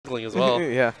Inkling as well.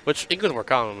 Yeah. Which Inkling's more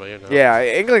common, but you know. Yeah,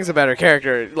 Inkling's a better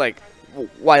character, like,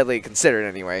 widely considered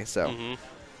anyway, so.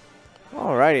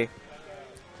 Alrighty.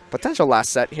 Potential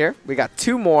last set here. We got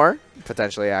 2 more,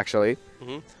 potentially, actually.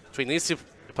 Between these 2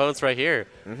 opponents right here,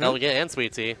 Elegant and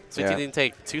SweetT. SweetT didn't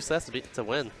take 2 sets to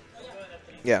win.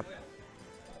 Yeah.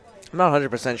 I'm not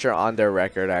 100% sure on their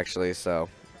record, actually, so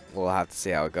we'll have to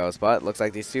see how it goes. But it looks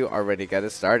like these 2 are ready to get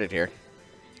it started here.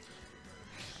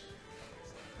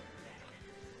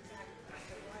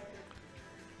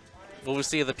 Will we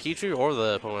see the Pichu or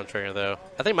the Pokemon trainer, though?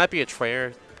 I think it might be a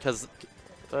trainer, because...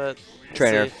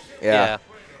 trainer, yeah.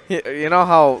 You know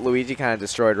how Luigi kind of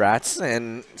destroyed rats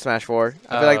in Smash 4?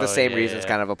 I feel like the same reasons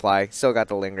kind of apply. Still got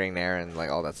the lingering there and like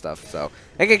all that stuff. So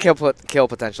it can kill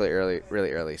potentially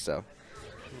really early. So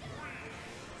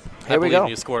here we go.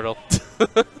 You, Squirtle.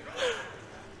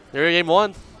 Here, game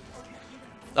 1.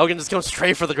 Elgin just goes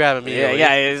straight for the grab immediately.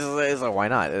 Yeah. It's like, why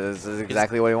not? It's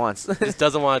exactly what he wants. He just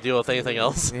doesn't want to deal with anything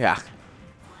else. Yeah.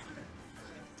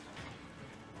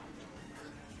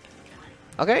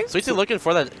 Okay. SweetT looking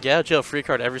for that get out of jail free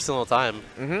card every single time.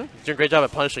 He's doing a great job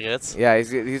at punishing it. Yeah,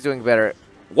 he's doing better.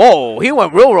 Whoa, he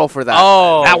went real roll for that.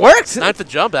 Oh, that worked. Nice to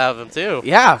jump out of him too.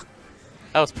 Yeah.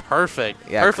 That was perfect.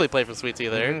 Yeah. Perfectly played from SweetT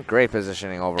there. Great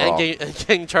positioning overall. And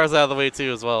getting Charles out of the way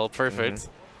too as well. Perfect.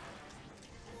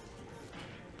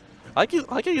 I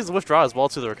like you use the withdraw as well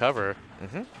to the recover.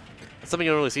 That's something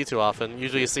you don't really see too often.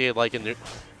 Usually you see it like in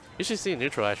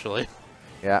neutral actually.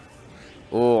 Yeah.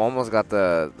 Ooh, almost got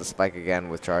the spike again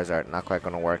with Charizard. Not quite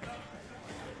going to work.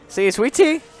 See,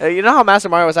 SweetT, you know how Master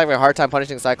Mario was having a hard time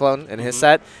punishing Cyclone in his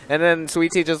set? And then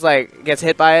SweetT just, like, gets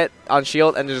hit by it on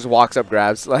shield and just walks up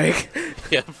grabs. Like,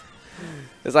 yeah.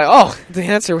 It's like, oh, the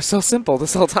answer was so simple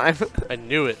this whole time. I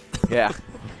knew it. Yeah.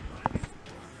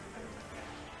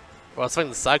 Well, I was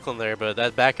fighting the Cyclone there, but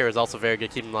that back air is also very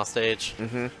good keeping him off stage.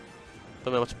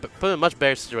 Put him in a much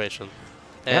better situation.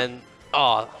 And,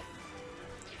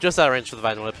 just out of range for the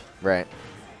Vine Whip. Right.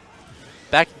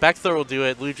 Back throw will do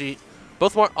it. Luigi,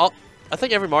 I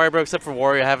think every Mario Bros except for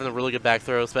Wario having a really good back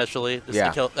throw, especially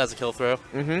just as a kill throw.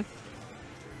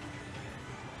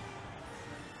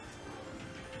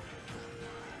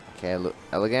 Okay,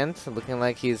 Elegant looking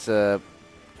like he's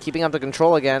keeping up the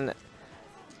control again.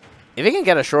 If he can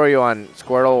get a Shoryu on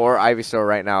Squirtle or Ivysaur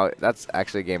right now, that's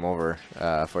actually game over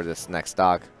for this next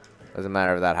stock. Doesn't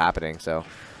matter of that happening, so.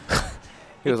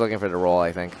 He was looking for the roll,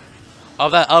 I think. Oh,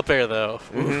 that up air, though.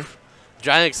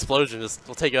 Giant explosion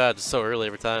will take you out just so early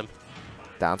every time.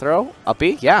 Down throw? Up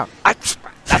B? Yeah. That's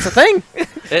the thing.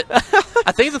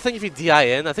 I think the thing if you DI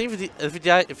in, I think if you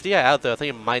DI out, though, I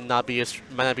think it might not be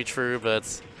true, but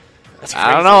that's crazy.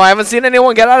 I don't know. I haven't seen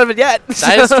anyone get out of it yet.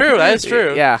 That is true. That is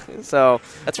true. Yeah. So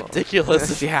that's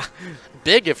ridiculous. Yeah.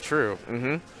 Big if true.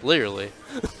 Literally.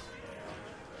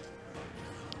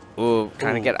 Ooh,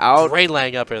 trying to get out. Great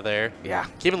laying up air there. Yeah.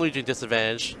 Keeping Luigi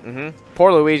disadvantage.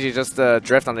 Poor Luigi, just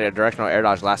drift on the directional air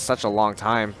dodge lasts such a long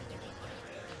time.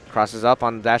 Crosses up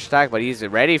on the dash attack, but he's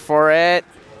ready for it.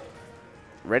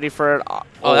 Ready for it.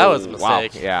 Oh, that was a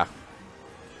mistake. Wow. Yeah.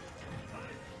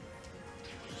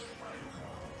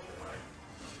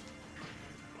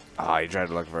 Oh, he tried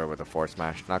to look for it with a forward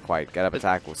smash. Not quite. Get up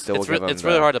attack will still give him. It's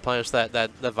really hard to punish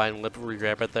that Vine Whip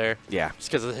regrab right there. Yeah.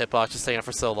 Just because of the hitbox just staying out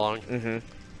for so long.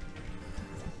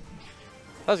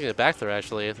 I was going to back throw,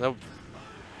 actually.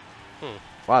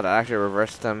 Wow, that actually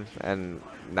reversed him, and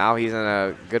now he's in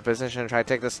a good position to try to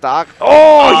take the stock.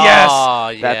 Oh, yes!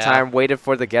 Yeah. That time waited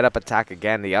for the get-up attack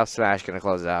again. The up smash going to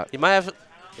close it out. He might have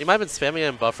been spamming it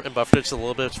and buffered just a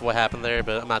little bit to what happened there,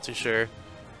 but I'm not too sure.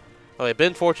 Okay,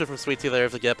 been fortunate from SweetT there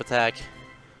with the get-up attack.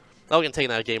 I'll get taken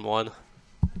out of game 1.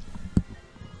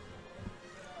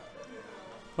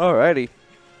 Alrighty.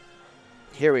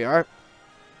 Here we are.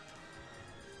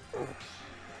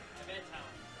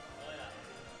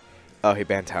 Oh, he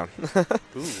banned town.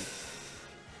 Ooh.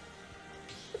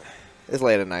 It's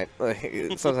late at night.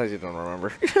 Sometimes you don't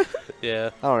remember. Yeah.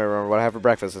 I don't even remember what I had for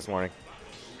breakfast this morning.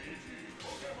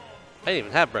 I didn't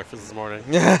even have breakfast this morning.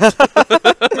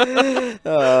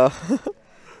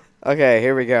 Okay,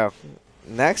 here we go.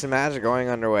 Next match going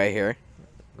underway here.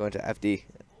 Going to FD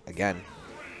again.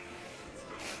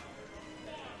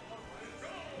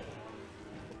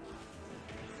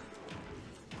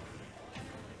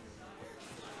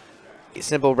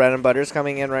 Simple bread and butter is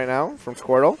coming in right now from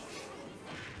Squirtle.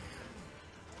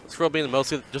 Squirtle being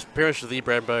just pretty much the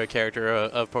bread and butter character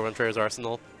of Pokemon Trainer's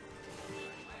arsenal.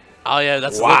 Oh yeah,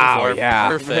 that's wow, looking for. Yeah,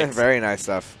 Perfect. Very nice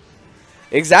stuff.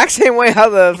 Exact same way how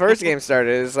the first game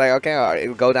started. It's like, okay,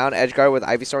 go down edge guard with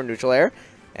Ivysaur neutral air,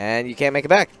 and you can't make it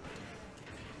back.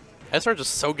 Ivysaur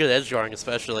just so good at edge guarding,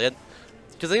 especially. And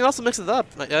Because they can also mix it up.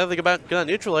 Like, either think about get on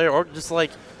neutral air or just like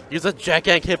use a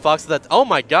jack-yank hitbox that. Oh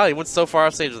my god, he went so far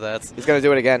off stage with that. He's going to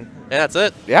do it again. And that's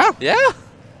it. Yeah. Yeah. I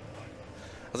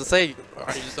was going to say,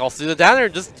 just also do the downer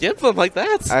and just give them like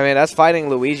that. I mean, that's fighting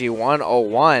Luigi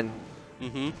 101.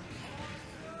 Mm-hmm.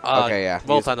 Okay, yeah.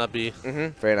 Well timed up B.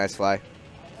 Very nice fly.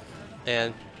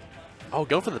 And, oh,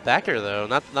 going for the backer, though.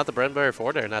 Not the bread and butter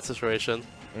forward air in that situation.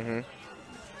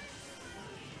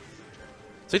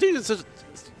 So you think it's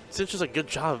just a good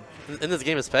job in this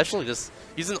game, especially just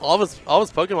using all of his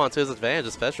Pokemon to his advantage,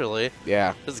 especially.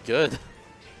 Yeah. This is good.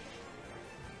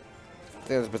 I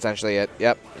think that's potentially it.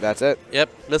 Yep, that's it. Yep,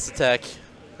 missed attack.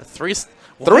 Three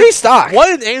stock.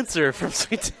 What an answer from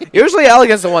SweetT. Usually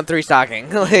Elegant's the one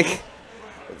 3-stocking. Like,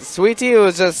 SweetT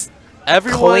was just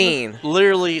everyone clean.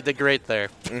 Literally did great there.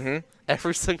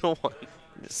 Every single one.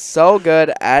 So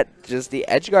good at just the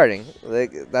edge guarding.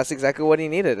 Like, that's exactly what he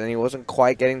needed, and he wasn't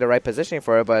quite getting the right positioning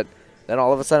for it, but then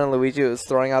all of a sudden Luigi was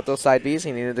throwing out those side Bs.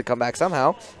 He needed to come back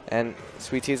somehow, and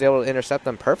SweetT is able to intercept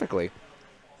them perfectly.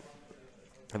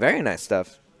 Very nice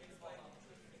stuff.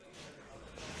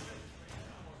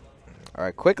 All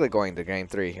right, quickly going to game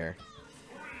 3 here.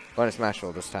 Going to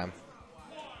Smashville this time.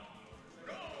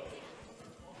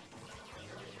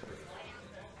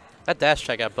 That dash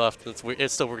check got buffed. It's weird.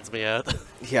 It still weirds me out.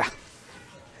 Yeah.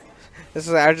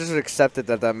 I just accepted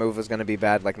that move was going to be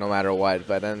bad, like, no matter what.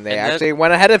 But then they actually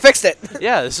went ahead and fixed it.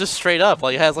 Yeah, it's just straight up.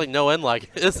 Like, it has, like, no end lag.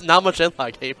 It's not much end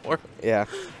lag anymore. Yeah.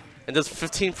 And just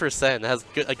 15% has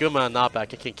a good amount of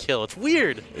knockback. It can kill. It's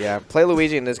weird. Yeah, play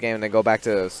Luigi in this game and then go back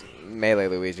to melee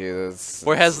Luigi.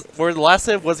 Where the last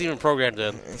hit wasn't even programmed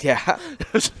in. Yeah.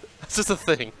 It's just a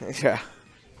thing. Yeah.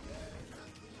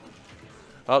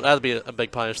 Oh, that'd be a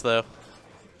big punish, though.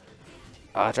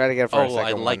 I'll try to get it for a second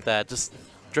I like that. Just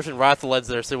drifting right off the ledge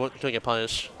there so he couldn't get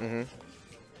punished.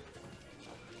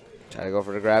 Try to go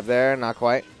for the grab there. Not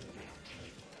quite.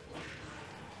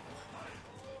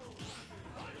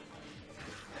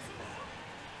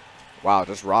 Wow,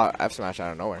 just raw F smash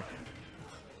out of nowhere.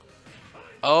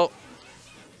 Oh.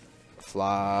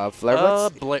 Flare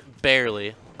blitz?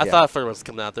 Barely. I thought Flare was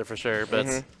coming out there for sure, but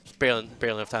it's barely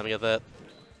enough time to get that.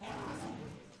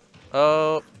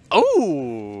 Oh.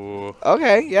 Oh.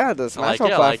 Okay, yeah, the Smash Ball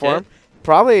platform.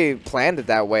 Probably planned it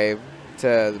that way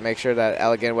to make sure that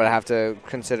Elegant would have to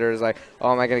consider is like,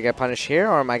 oh, am I going to get punished here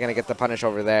or am I going to get the punish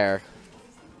over there?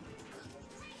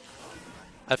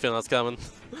 I feel that's coming.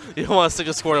 You don't want to stick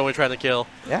to Squirtle when you're trying to kill.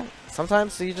 Yeah,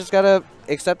 sometimes you just got to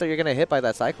accept that you're going to hit by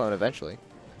that Cyclone eventually.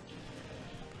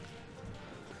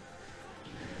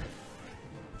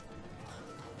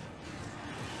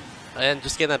 And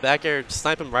just getting that back air,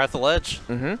 snipe him right off the ledge.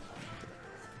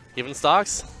 Even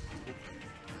stocks.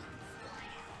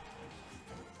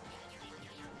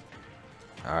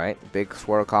 All right, big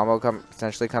Squirtle combo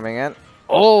potentially coming in.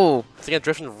 Oh! So again,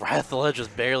 drifting right off the ledge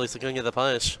just barely, so couldn't get the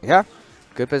punish. Yeah.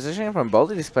 Good positioning from both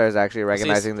of these players, actually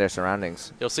recognizing their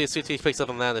surroundings. You'll see SweetT picks up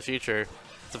on that in the future.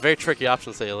 It's a very tricky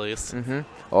option, to say at least.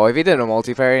 Oh, if he did a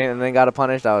multi-parry and then got a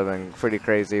punish, that would have been pretty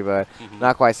crazy, but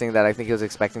not quite seeing that. I think he was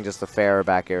expecting just a fair or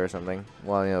back air or something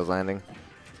while he was landing.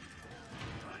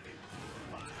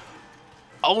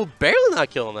 Oh, barely not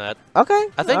killing that. Okay.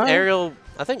 I think aerial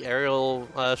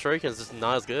Shuriken is just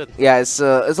not as good. Yeah, it's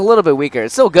a little bit weaker.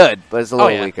 It's still good, but it's a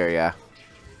little weaker, yeah.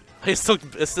 It still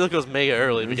goes mega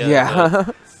early. Yeah.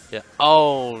 Yeah.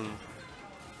 Oh.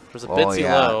 It was a bit too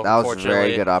low. That was a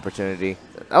very good opportunity.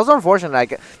 That was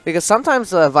unfortunate, because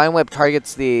sometimes Vine Whip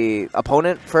targets the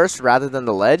opponent first rather than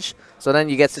the ledge. So then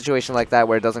you get a situation like that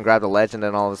where it doesn't grab the ledge, and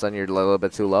then all of a sudden you're a little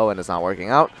bit too low and it's not working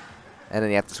out. And then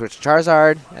you have to switch to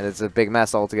Charizard, and it's a big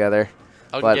mess altogether.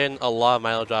 I'm getting a lot of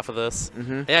mileage off of this.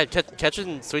 Yeah,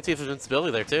 catching SweetT's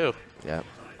invincibility there, too. Yeah.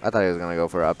 I thought he was going to go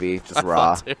for up B, just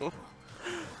raw.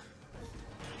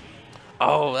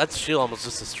 Oh, that shield almost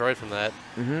just destroyed from that.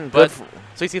 But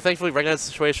SweetT thankfully recognized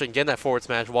the situation, getting that forward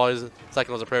smash while his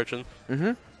second was approaching.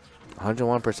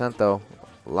 101% though.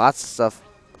 Lots of stuff.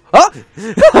 Oh!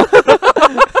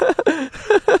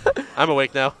 I'm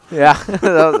awake now. Yeah,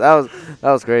 that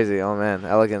was crazy. Oh man,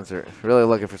 Elegants are really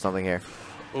looking for something here.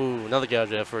 Ooh, another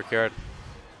gouge for a card.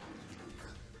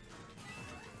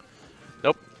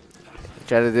 Nope.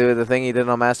 Tried to do the thing he did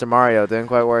on Master Mario. Didn't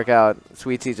quite work out.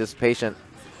 SweetT just patient.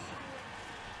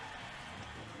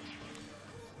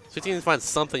 SweetT needs to find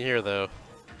something here, though.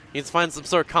 He needs to find some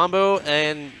sort of combo,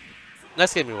 and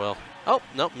next game he will. Oh,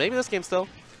 no, maybe this game still.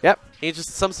 Yep. He needs just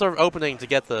some sort of opening to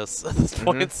get this at this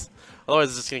point. Otherwise,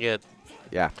 it's just going to get...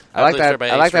 Yeah. I like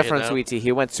that from SweetT.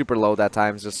 He went super low that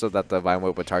time just so that the Vine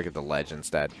Whip would target the ledge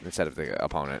instead of the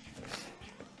opponent.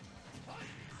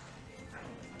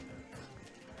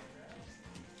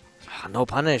 No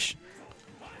punish.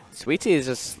 SweetT is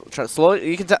just slow.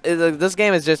 You can tell this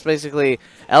game is just basically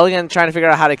Elegant trying to figure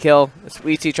out how to kill,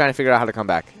 SweetT trying to figure out how to come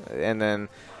back, and then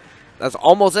that's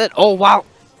almost it. Oh wow,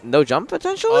 no jump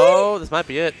potentially. Oh, this might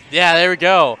be it. Yeah, there we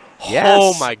go. Yes.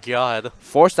 Oh my God.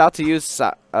 Forced out to use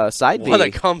side B. What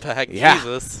a comeback! Yeah.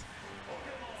 Jesus.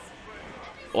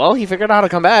 Well, he figured out how to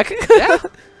come back. Yeah.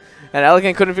 And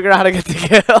Elegant couldn't figure out how to get the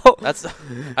kill. That's just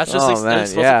man,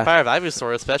 explosive yeah. power of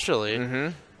Ivysaur, especially.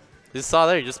 You just saw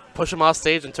there, you just push him off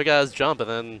stage and took out his jump, and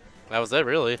then that was it,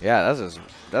 really. Yeah, that's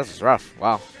just rough.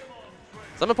 Wow. So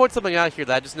I'm gonna point something out here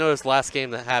that I just noticed last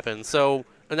game that happened. So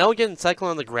an Elegant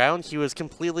cycling on the ground, he was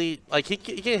completely like he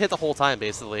can't hit the whole time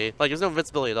basically. Like there's no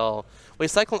invincibility at all. When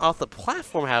he's cycling off the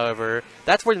platform, however,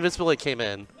 that's where invincibility came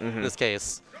in this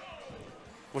case.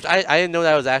 Which I didn't know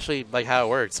that was actually like how it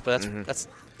works, but that's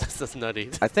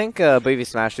nutty. I think Baby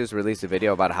Smash Juice released a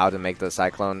video about how to make the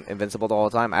Cyclone invincible the whole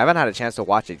time. I haven't had a chance to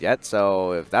watch it yet,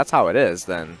 so if that's how it is,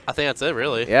 then I think that's it,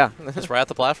 really. Yeah. Just right at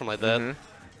the platform like that.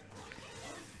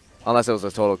 Unless it was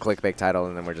a total clickbait title,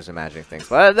 and then we're just imagining things.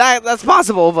 But that's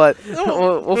possible. But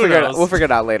we'll figure it out. We'll figure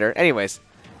it out later. Anyways,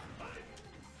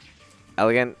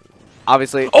 Elegant,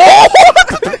 obviously. Oh!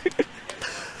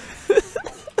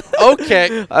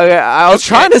 Okay. I was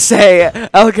trying to say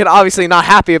Elegant obviously not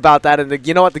happy about that, and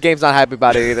you know what? The game's not happy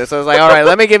about it either. So I was like, all right,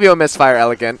 let me give you a misfire,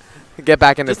 Elegant. Get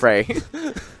back in the fray.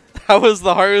 That was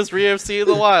the hardest re-FC in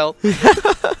the wild.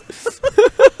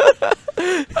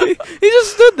 He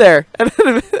just stood there and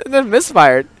then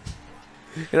misfired.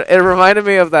 It reminded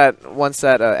me of that one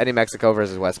set, Eddie Mexico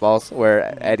versus West Balls,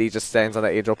 where Eddie just stands on the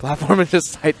Angel platform and just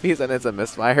side piece, and it's a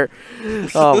misfire.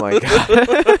 Oh my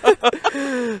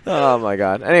god! Oh my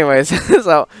god. Anyways,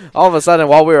 so all of a sudden,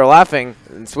 while we were laughing,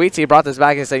 SweetT brought this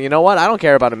back and said, "You know what? I don't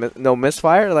care about no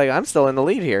misfire. Like I'm still in the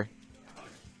lead here."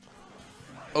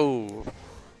 Oh.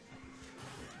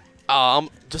 I'm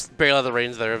just barely out of the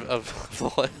range there of the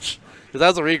ledge. Because that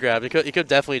was a regrab. You could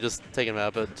definitely just take him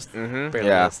out, but just barely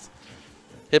missed.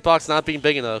 Hitbox not being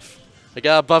big enough. I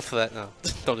got a buff for that. No,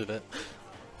 don't do that.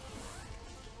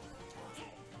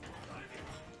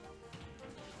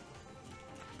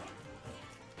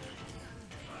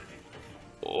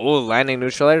 Oh, landing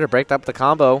neutral air to break up the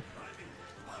combo.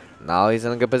 Now he's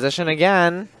in a good position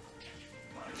again.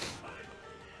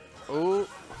 Ooh.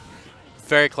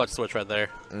 Very clutch switch right there.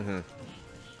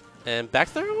 And back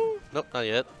throw? Nope, not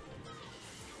yet.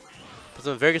 It's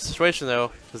in a very good situation,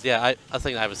 though. Because, yeah, I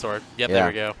think Ivysaur. Yep, there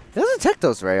we go. He doesn't tech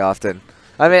those very often.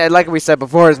 I mean, like we said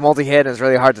before, his multi-hit is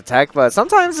really hard to tech, but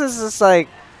sometimes it's just like...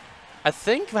 I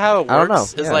think how it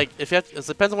works is, like, if you have to, it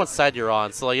depends on what side you're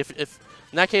on. So, like, if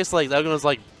in that case, like, that was,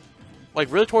 like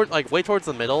really way towards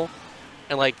the middle.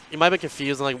 And, like, you might be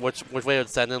confused on, like, which way it would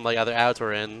send him, like, either out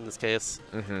or in this case.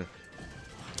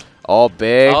 Oh,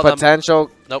 big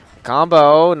potential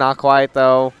combo. Not quite,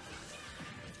 though.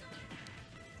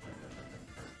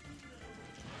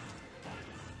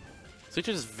 SweetT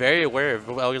is very aware of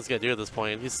what Elegant's going to do at this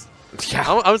point. He's,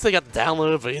 I would say he got the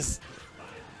download, but he's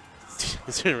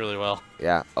doing really well.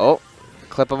 Yeah. Oh,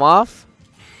 clip him off.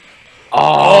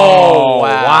 Oh,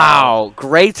 wow.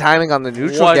 Great timing on the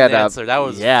neutral get up. That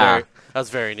was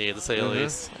very neat, to say the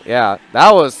least. Yeah,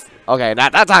 that was... Okay,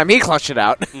 that time he clutched it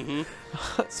out.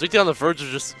 SweetT on the verge of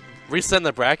just resetting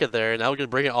the bracket there, and now we're going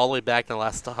to bring it all the way back to the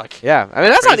last stock. Yeah, I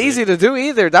mean, that's not easy to do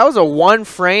either. That was a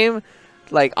one-frame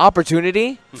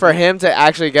opportunity for him to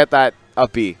actually get that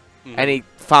up B. And he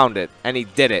found it, and he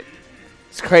did it.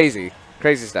 It's crazy.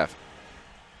 Crazy stuff.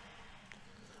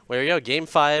 Well, there you go. Game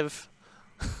 5.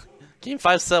 Game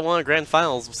 5, set 1 Grand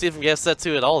Finals. We'll see if we can get set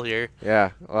 2 at all here.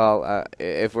 Yeah, well,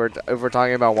 if we're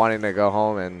talking about wanting to go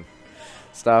home and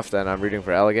stuff, then I'm rooting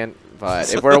for Elegant.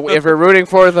 But if we're rooting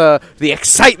for the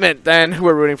excitement, then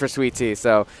we're rooting for SweetT.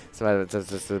 So it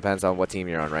just depends on what team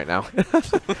you're on right now.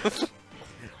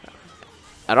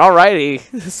 And alrighty,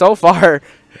 so far,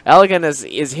 Elegant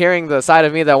is hearing the side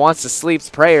of me that wants to sleep's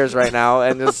prayers right now,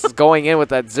 and is going in with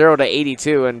that 0 to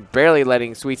 82 and barely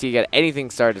letting SweetT get anything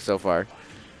started so far.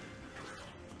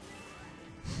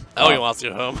 Oh, he wants to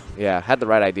go home. Yeah, had the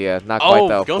right idea. Not quite,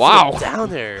 though. Wow. Down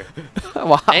there.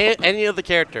 Wow. Any other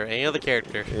character.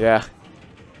 Yeah.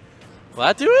 Will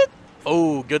that do it?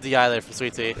 Oh, good DI there from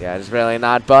SweetT. Yeah, just really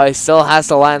not. But he still has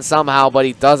to land somehow, but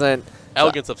he doesn't.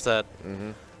 Elegant's upset.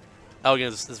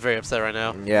 Elegant is very upset right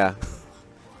now. Yeah.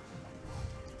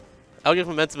 Elegant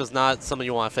momentum is not something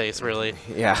you want to face, really.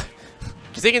 Yeah.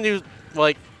 Because he can do,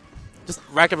 like, just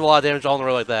rack up a lot of damage all in a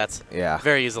row like that. Yeah.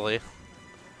 Very easily.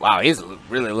 Wow, he's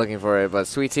really looking for it, but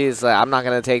SweetT is like, I'm not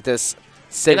going to take this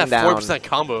sitting down. 4%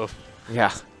 combo.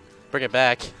 Yeah. Bring it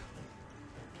back.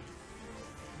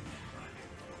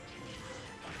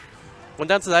 When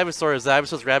down to the Ivysaur, the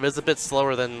Ivysaur's grab is a bit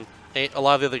slower than a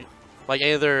lot of the other, like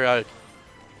any other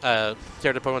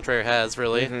character Pokemon trainer has,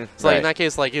 really. So like in that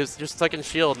case, like he was just stuck in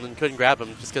shield and couldn't grab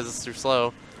him just because it's too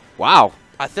slow. Wow.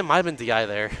 I think it might have been DI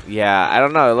there. Yeah, I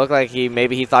don't know. It looked like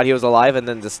maybe he thought he was alive and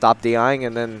then just stopped DIing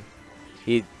and then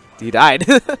he died.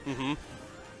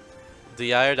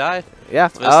 DI or die.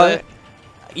 Yeah.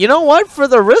 You know what? For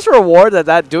the risk reward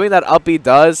that doing that up B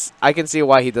does, I can see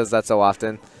why he does that so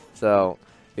often. So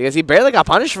because he barely got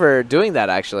punished for doing that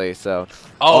actually. So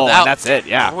that's it.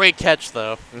 Yeah. Great catch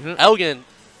though. Elegant,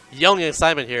 yelling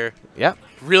excitement here. Yep.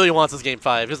 Really wants his game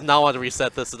 5. Does not want to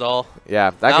reset this at all.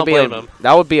 Yeah, that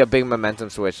would be a big momentum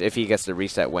switch if he gets the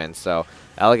reset win. So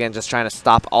Elegant just trying to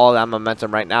stop all of that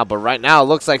momentum right now. But right now it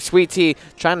looks like SweetT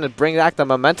trying to bring back the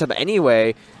momentum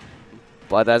anyway.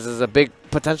 But this is a big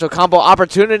potential combo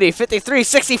opportunity.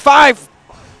 53-65.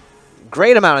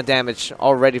 Great amount of damage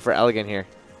already for Elegant here.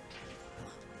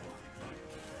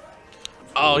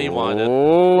 Oh, he wanted it.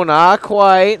 Oh, not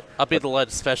quite. Up the ledge,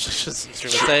 especially, just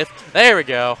extremely safe. There we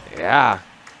go. Yeah.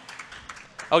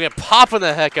 Okay, popping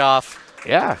the heck off.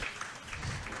 Yeah.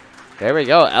 There we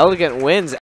go. Elegant wins